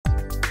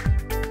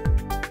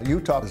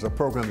UTOP is a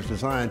program that's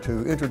designed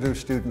to introduce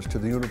students to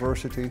the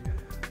university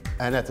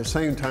and at the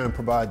same time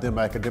provide them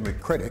academic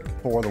credit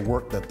for the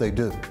work that they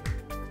do.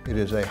 It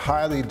is a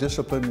highly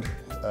disciplined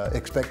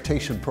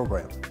expectation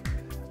program,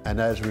 and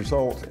as a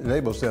result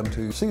enables them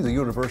to see the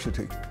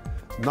university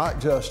not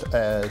just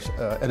as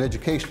an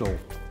educational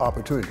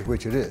opportunity,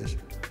 which it is,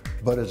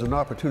 but as an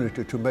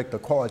opportunity to make the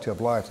quality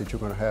of life that you're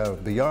going to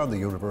have beyond the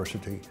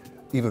university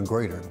even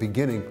greater,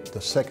 beginning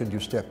the second you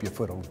step your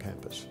foot on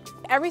campus.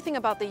 Everything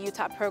about the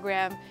UTOP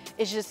program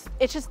is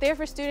just there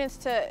for students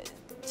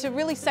to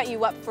really set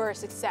you up for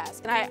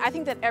success. And I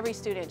think that every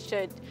student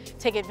should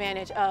take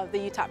advantage of the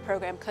UTOP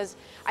program because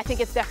I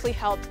think it's definitely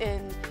helped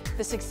in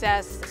the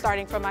success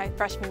starting from my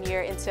freshman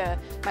year into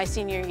my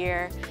senior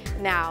year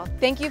now.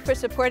 Thank you for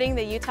supporting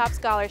the UTOP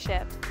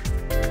Scholarship.